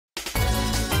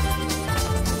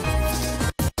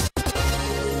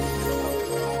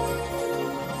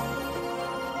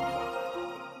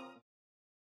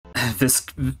This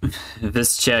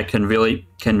this chair can really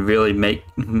make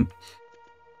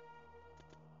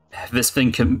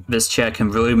this chair can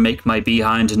really make my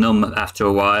behind numb after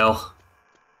a while.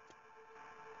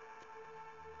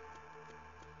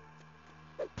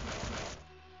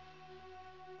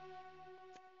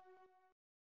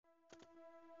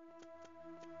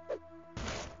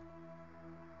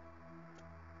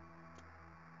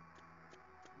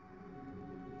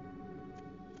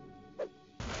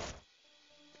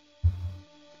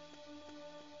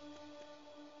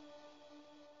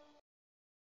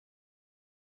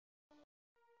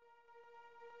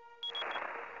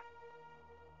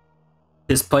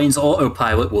 This plane's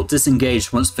autopilot will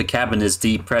disengage once the cabin is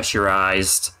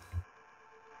depressurized.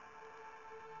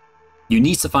 You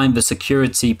need to find the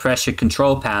security pressure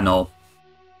control panel.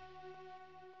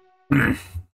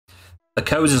 A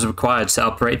code is required to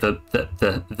operate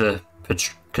the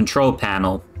control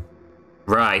panel.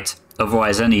 Right,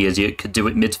 otherwise any idiot could do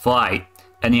it mid-flight.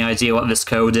 Any idea what this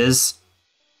code is?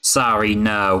 Sorry,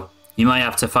 no. You might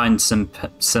have to find some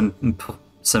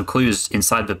clues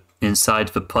inside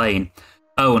the plane.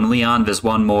 Oh, and Leon, there's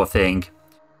one more thing.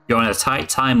 You're on a tight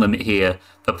time limit here.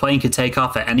 The plane could take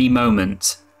off at any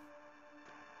moment.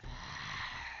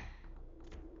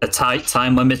 A tight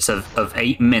time limit of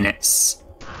 8 minutes.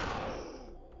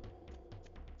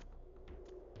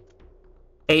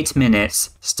 8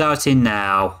 minutes, starting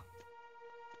now.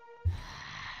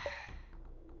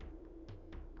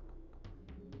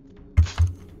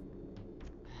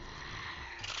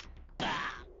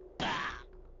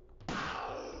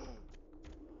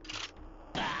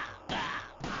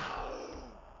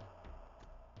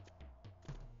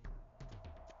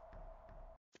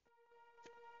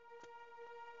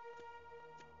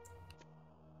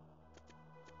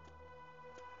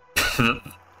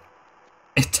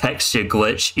 Texture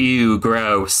glitch. Ew,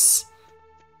 gross.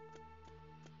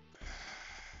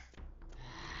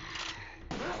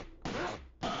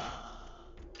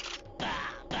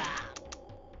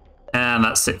 And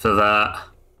that's it for that.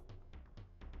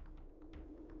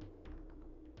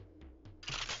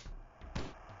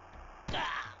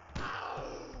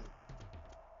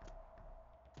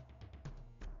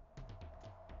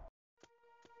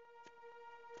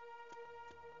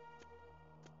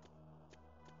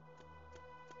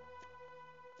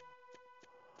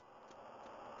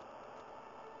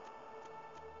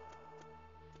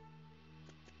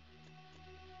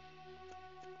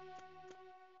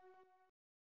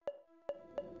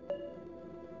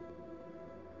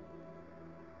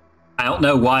 I don't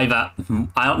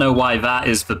know why that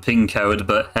is the pin code,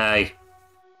 but hey,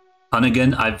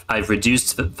 Hunnigan, I've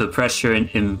reduced the pressure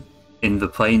in the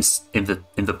plane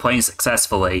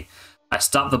successfully. I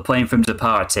stopped the plane from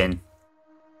departing.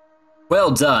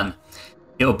 Well done.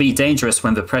 It'll be dangerous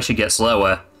when the pressure gets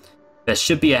lower. There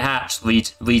should be a hatch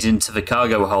leading to the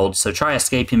cargo hold, so try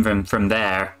escaping from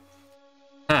there.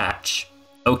 Hatch.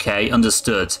 Okay,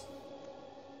 understood.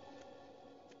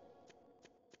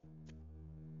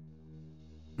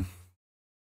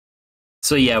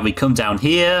 So yeah, we come down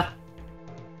here.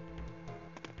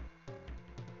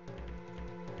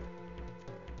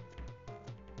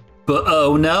 But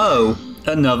oh no,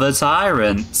 another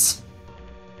tyrant.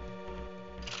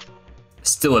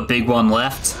 Still a big one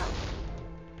left.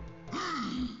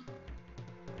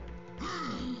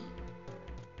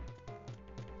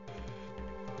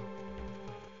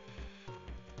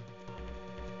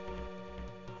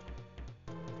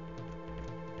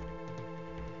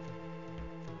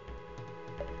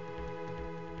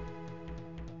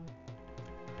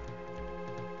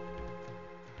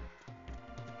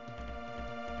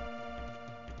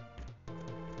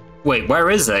 Wait, where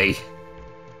is he?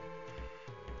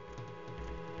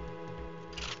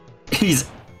 He's...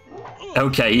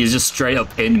 Okay, he's just straight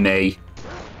up in me.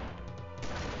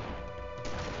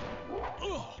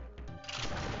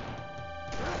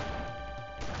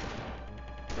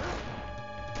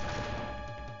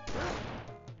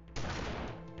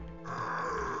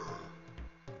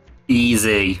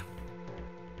 Easy.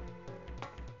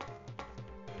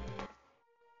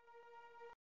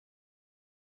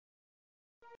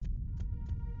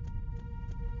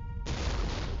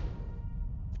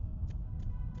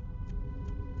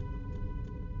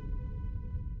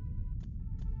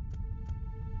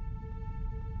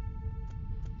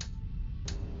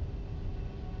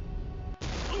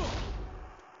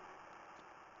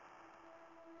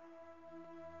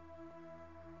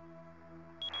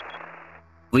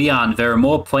 Leon, there are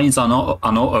more planes on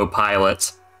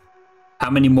autopilot. How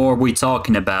many more are we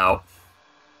talking about?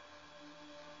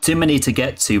 Too many to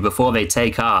get to before they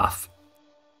take off.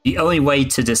 The only way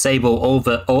to disable all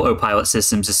the autopilot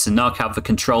systems is to knock out the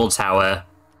control tower.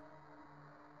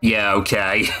 Yeah,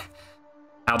 okay.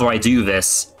 How do I do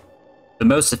this? The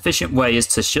most efficient way is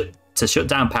to shut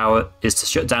down power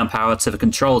to the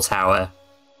control tower.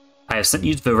 I have sent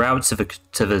you the route to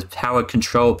the power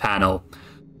control panel.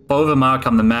 Follow the mark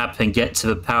on the map and get to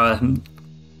the power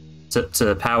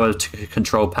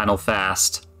control panel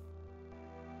fast.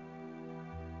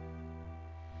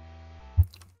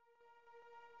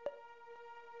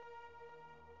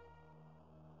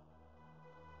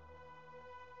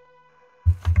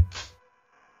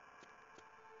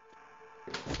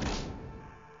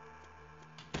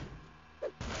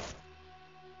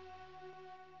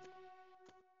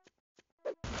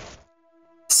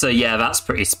 So yeah, that's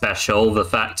pretty special. The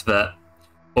fact that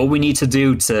all we need to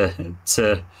do to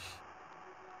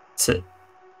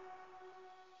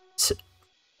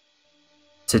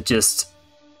just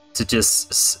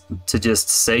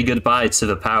say goodbye to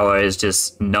the power is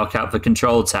just knock out the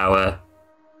control tower.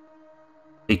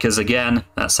 Because again,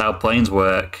 that's how planes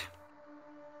work.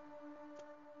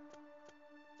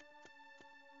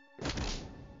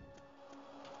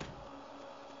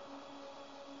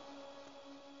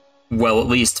 Well, at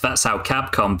least that's how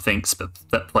Capcom thinks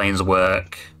that planes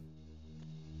work.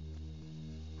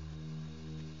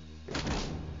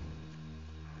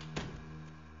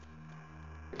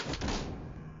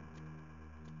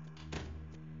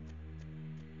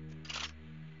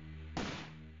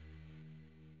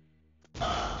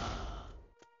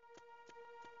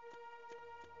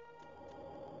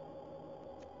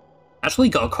 Actually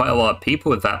got quite a lot of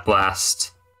people with that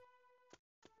blast.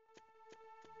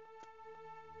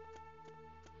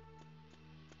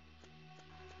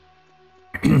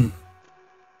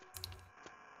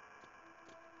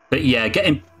 But yeah,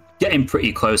 getting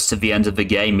pretty close to the end of the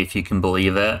game, if you can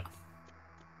believe it.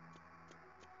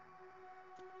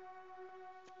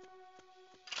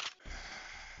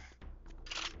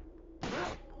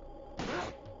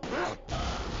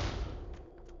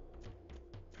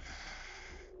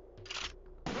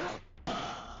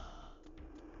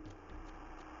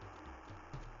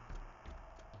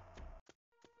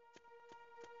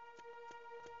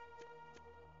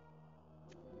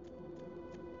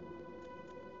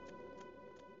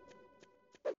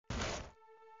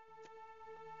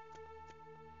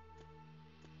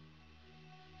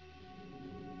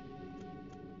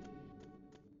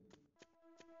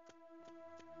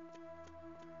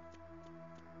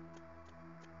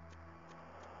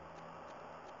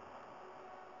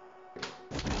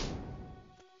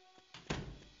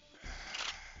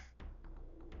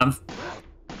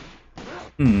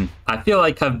 I feel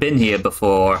like I've been here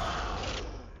before.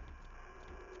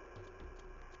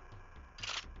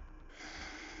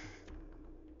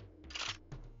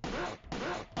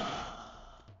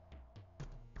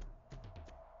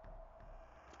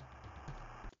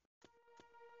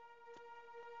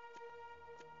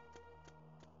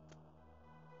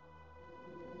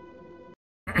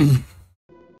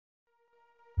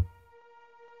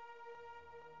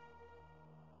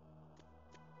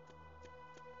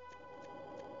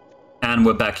 And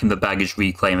we're back in the baggage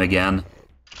reclaim again.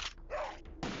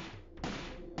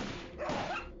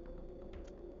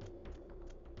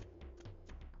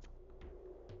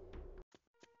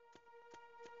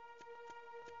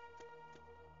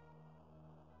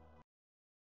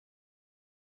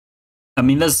 I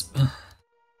mean, there's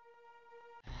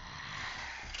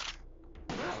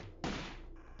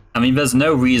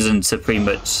no reason to pretty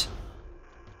much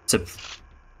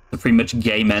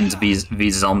game end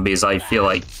these zombies. I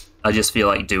just feel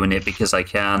like doing it because I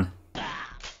can.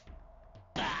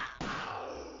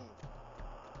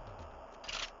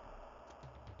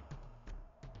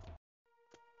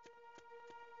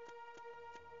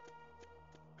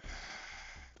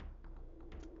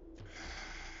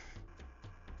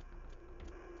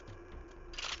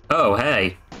 Oh,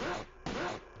 hey.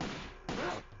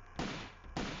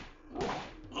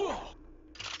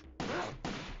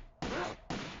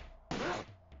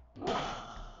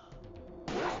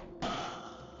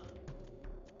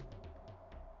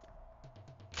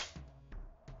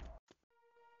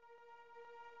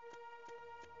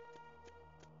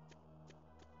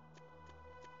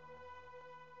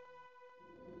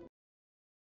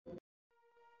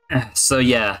 So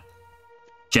yeah,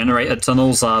 generator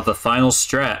tunnels are the final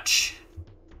stretch.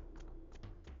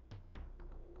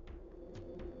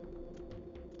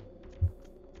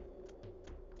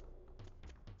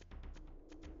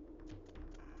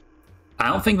 I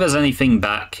don't think there's anything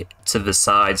back to the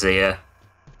sides here.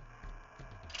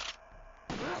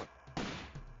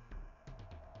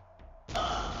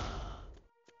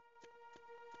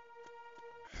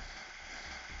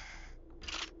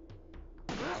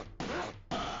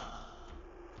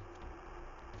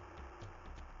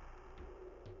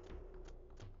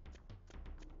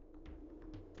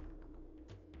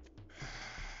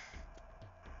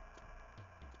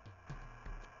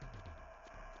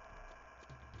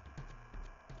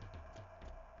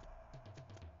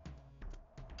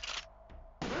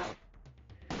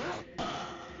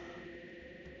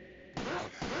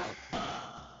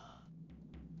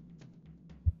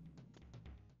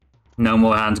 No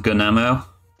more handgun ammo.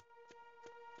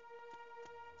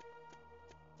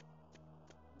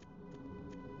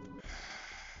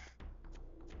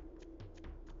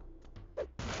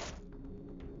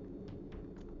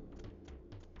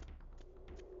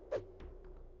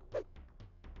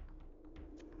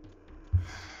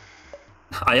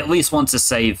 I at least want to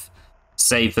save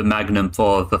the Magnum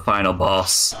for the final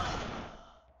boss.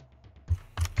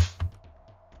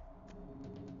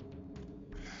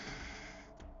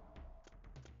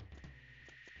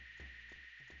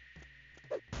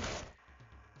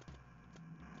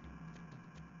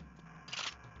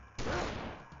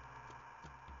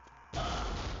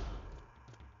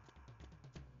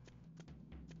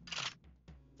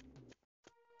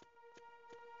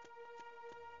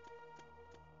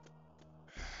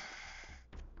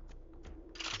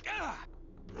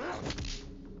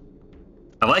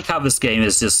 I like how this game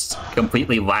is just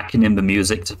completely lacking in the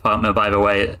music department, by the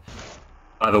way.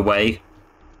 Like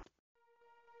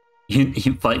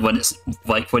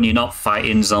when you're not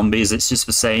fighting zombies, it's just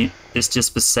the same. It's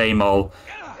just the same old.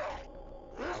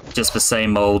 Just the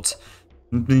same old.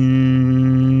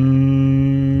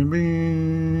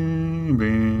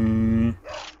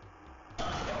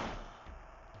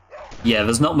 Yeah,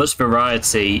 there's not much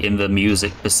variety in the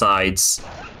music besides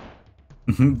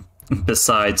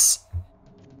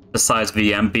besides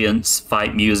the ambience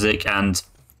fight music and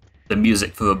the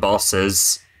music for the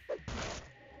bosses.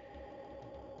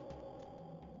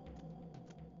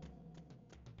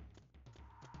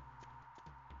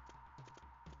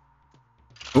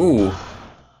 Ooh.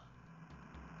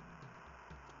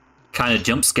 Kind of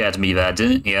jump scared me there,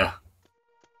 didn't you?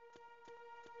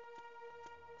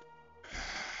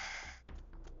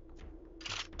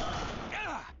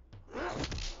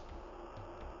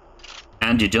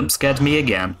 And you jump scared me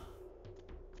again.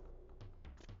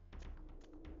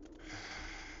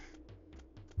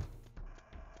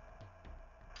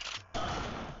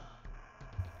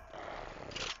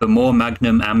 The more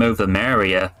Magnum ammo, the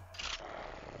merrier.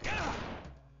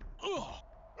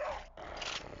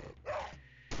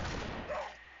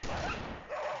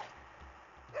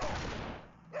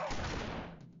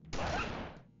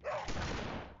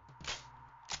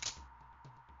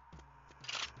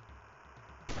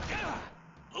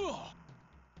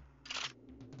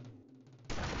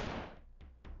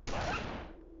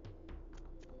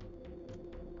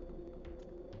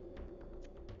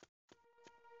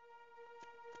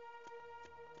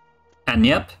 And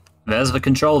yep, there's the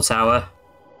control tower.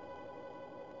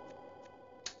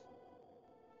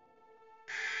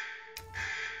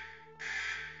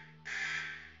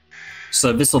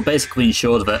 So this will basically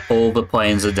ensure that all the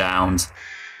planes are downed.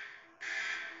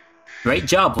 Great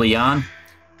job, Leon.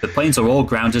 The planes are all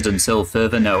grounded until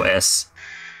further notice.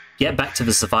 Get back to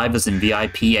the survivors in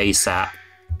VIP ASAP.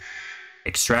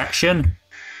 Extraction?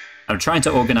 I'm trying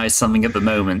to organize something at the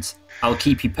moment. I'll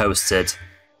keep you posted.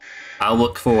 I'll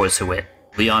look forward to it.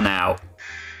 Leon out.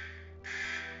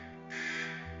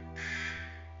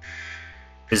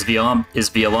 Is the alarm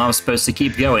supposed to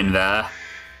keep going there?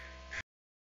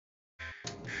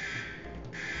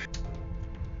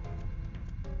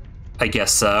 I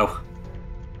guess so.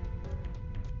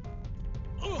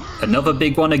 Another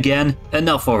big one again?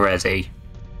 Enough already.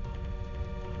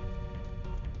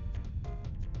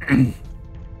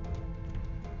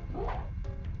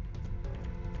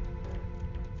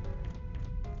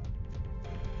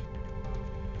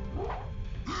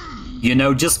 You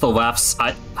know, just for laughs,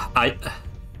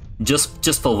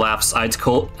 just for laughs, I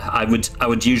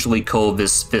would usually call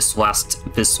this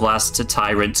last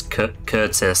tyrant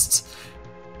Curtis,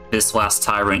 this last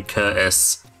tyrant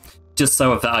Curtis, just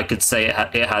so that I could say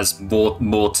it has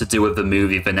more to do with the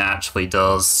movie than it actually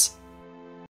does.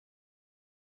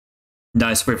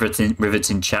 Nice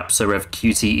riveting chapter of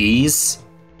QTEs.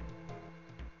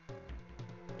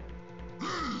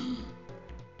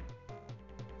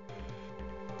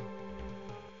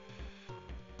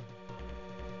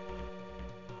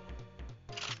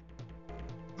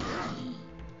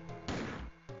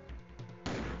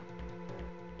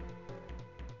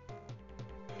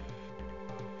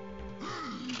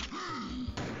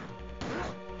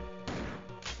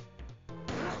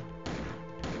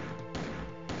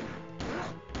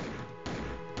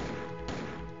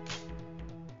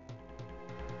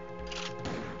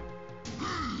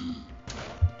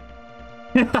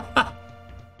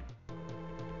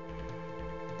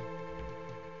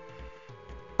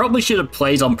 Probably should have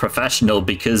played on professional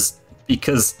because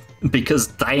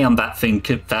damn,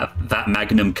 that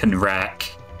Magnum can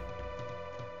wreck.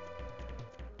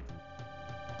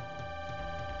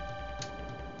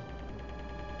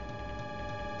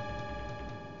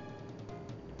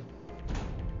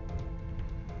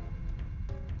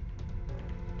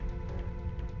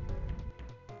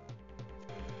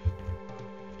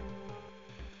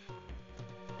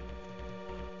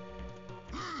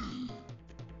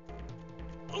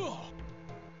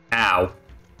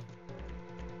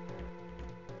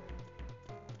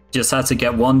 Just had to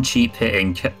get one cheap hit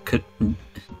in.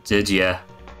 Did ya?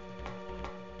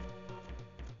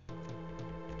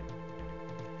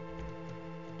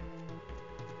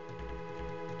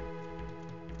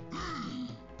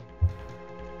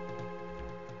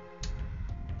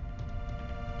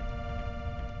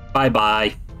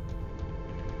 Bye-bye.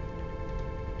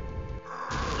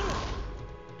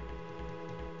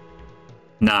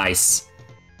 Nice.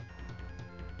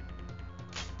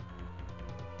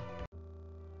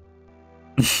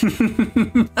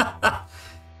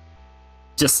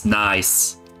 Just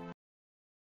nice.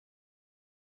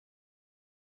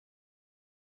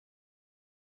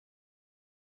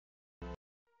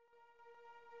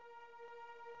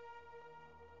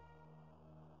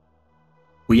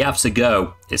 We have to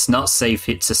go. It's not safe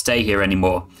to stay here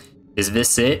anymore. Is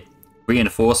this it?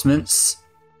 Reinforcements?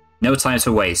 No time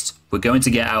to waste. We're going to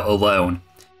get out alone.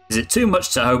 Is it too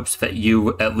much to hope that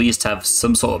you at least have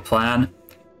some sort of plan?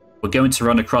 We're going to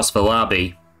run across the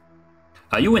lobby.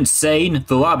 Are you insane?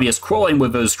 The lobby is crawling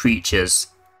with those creatures.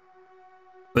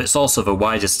 But it's also the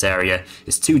widest area.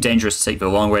 It's too dangerous to take the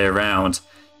long way around.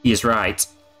 He is right.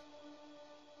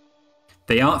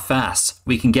 They aren't fast.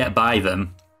 We can get by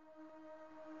them.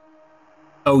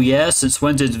 Oh yeah? Since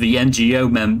when did the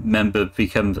NGO member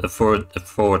become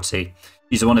authority?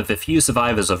 She's one of the few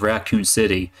survivors of Raccoon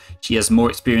City. She has more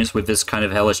experience with this kind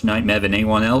of hellish nightmare than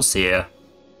anyone else here.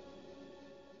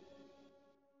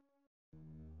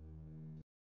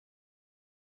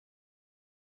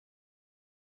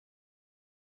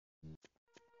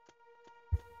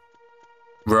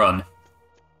 Run.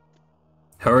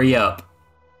 Hurry up.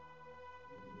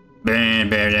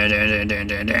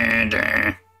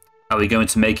 Are we going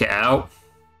to make it out?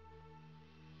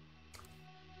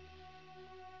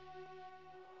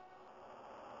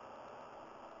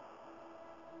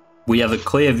 We have a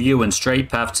clear view and straight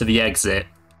path to the exit.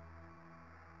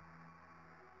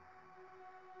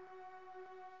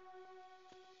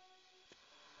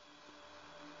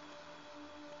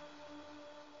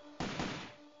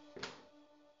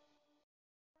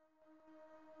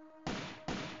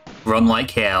 Run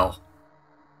like hell.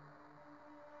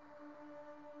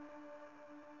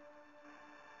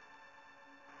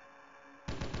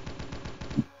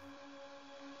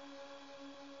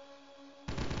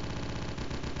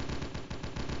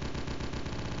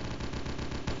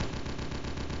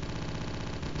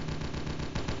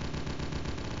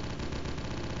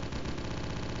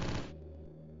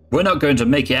 We're not going to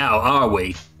make it out, are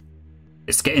we?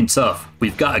 It's getting tough.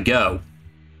 We've got to go.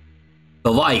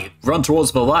 The light! Run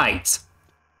towards the light!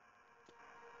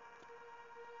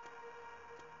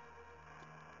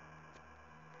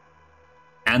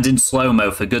 And in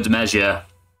slow-mo for good measure.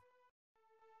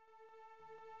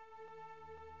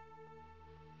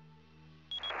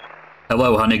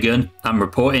 Hello, Hunnigan. I'm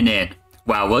reporting in.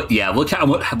 Wow, look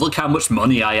how much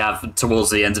money I have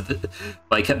towards the end of the,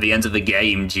 at the end of the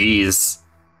game. Jeez.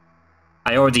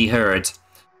 I already heard.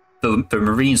 The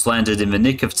Marines landed in the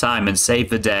nick of time and saved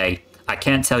the day. I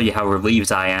can't tell you how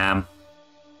relieved I am.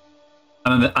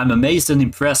 I'm amazed and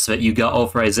impressed that you got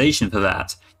authorization for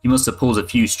that. You must have pulled a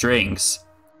few strings.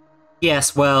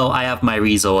 Yes, well, I have my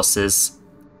resources.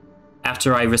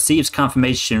 After I received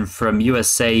confirmation from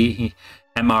USA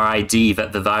MRID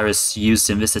that the virus used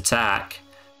in this attack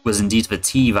was indeed the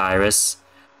T virus,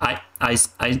 I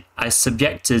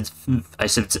subjected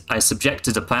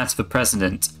a plan to the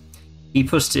president. He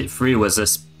pushed it through as a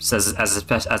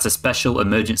special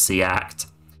emergency act.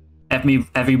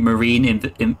 Every Marine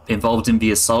involved in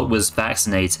the assault was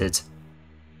vaccinated.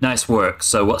 Nice work.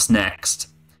 So what's next?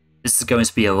 This is going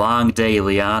to be a long day,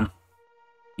 Leon.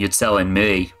 You're telling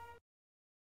me.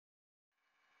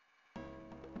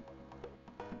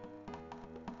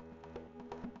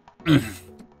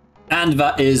 And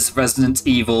that is Resident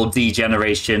Evil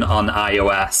Degeneration on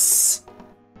iOS.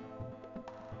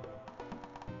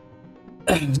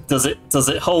 Does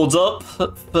it hold up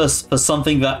for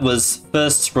something that was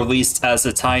first released as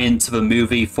a tie-in to the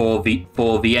movie for the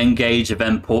N-Gage, and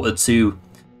then ported to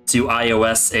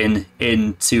iOS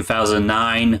in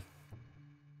 2009?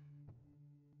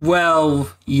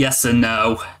 Well, yes and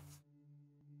no.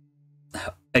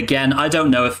 Again, I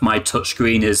don't know if my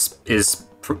touchscreen is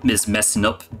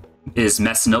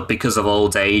messing up because of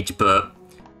old age, but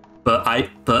I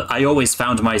always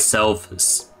found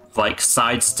myself like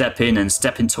sidestepping and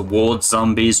stepping towards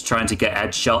zombies, trying to get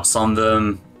headshots on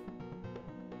them.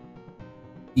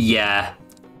 Yeah,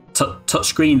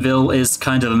 Touchscreenville is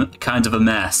kind of a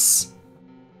mess.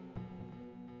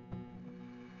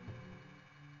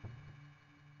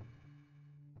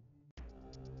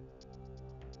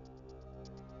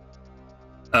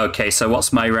 Okay, so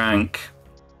what's my rank?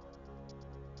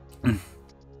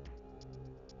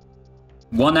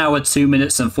 1 hour, 2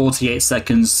 minutes, and 48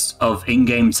 seconds of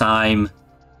in-game time.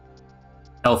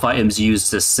 Health items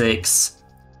used to 6.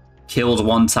 Killed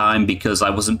 1 time because I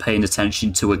wasn't paying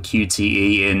attention to a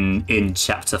QTE in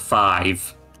Chapter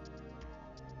 5.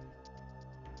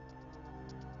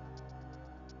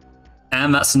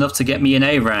 And that's enough to get me an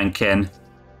A ranking.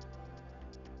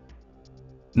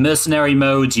 Mercenary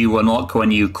mode you unlock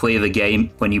when you clear the game,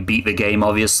 when you beat the game,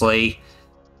 obviously.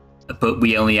 But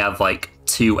we only have like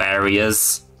 2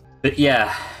 areas. But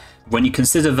yeah, when you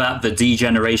consider that the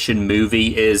Degeneration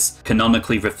movie is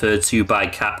canonically referred to by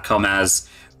Capcom as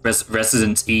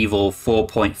Resident Evil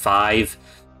 4.5,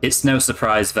 it's no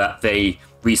surprise that they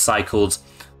recycled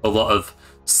a lot of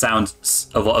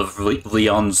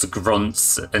Leon's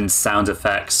grunts and sound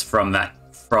effects from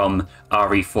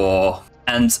RE4.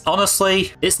 And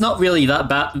honestly, it's not really that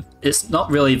bad. It's not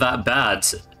really that bad.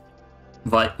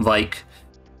 Like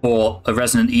for a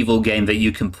Resident Evil game that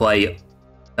you can play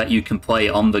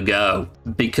on the go,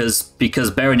 because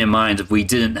bearing in mind we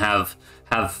didn't have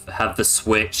the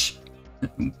Switch.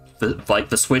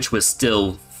 The Switch was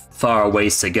still far a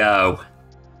ways to go.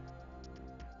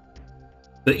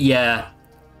 But yeah,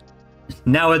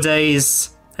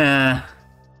 nowadays,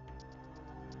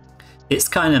 it's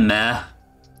kind of meh.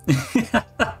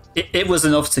 It was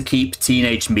enough to keep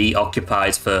teenage me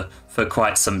occupied for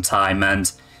quite some time,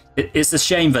 and it's a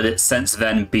shame that it's since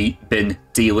then been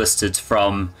delisted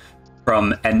from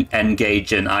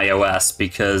N-Gage and iOS,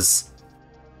 because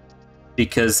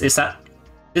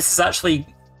this is actually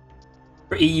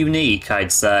pretty unique,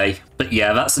 I'd say. But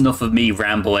yeah, that's enough of me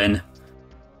rambling.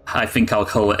 I think I'll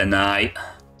call it a night.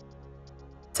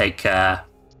 Take care.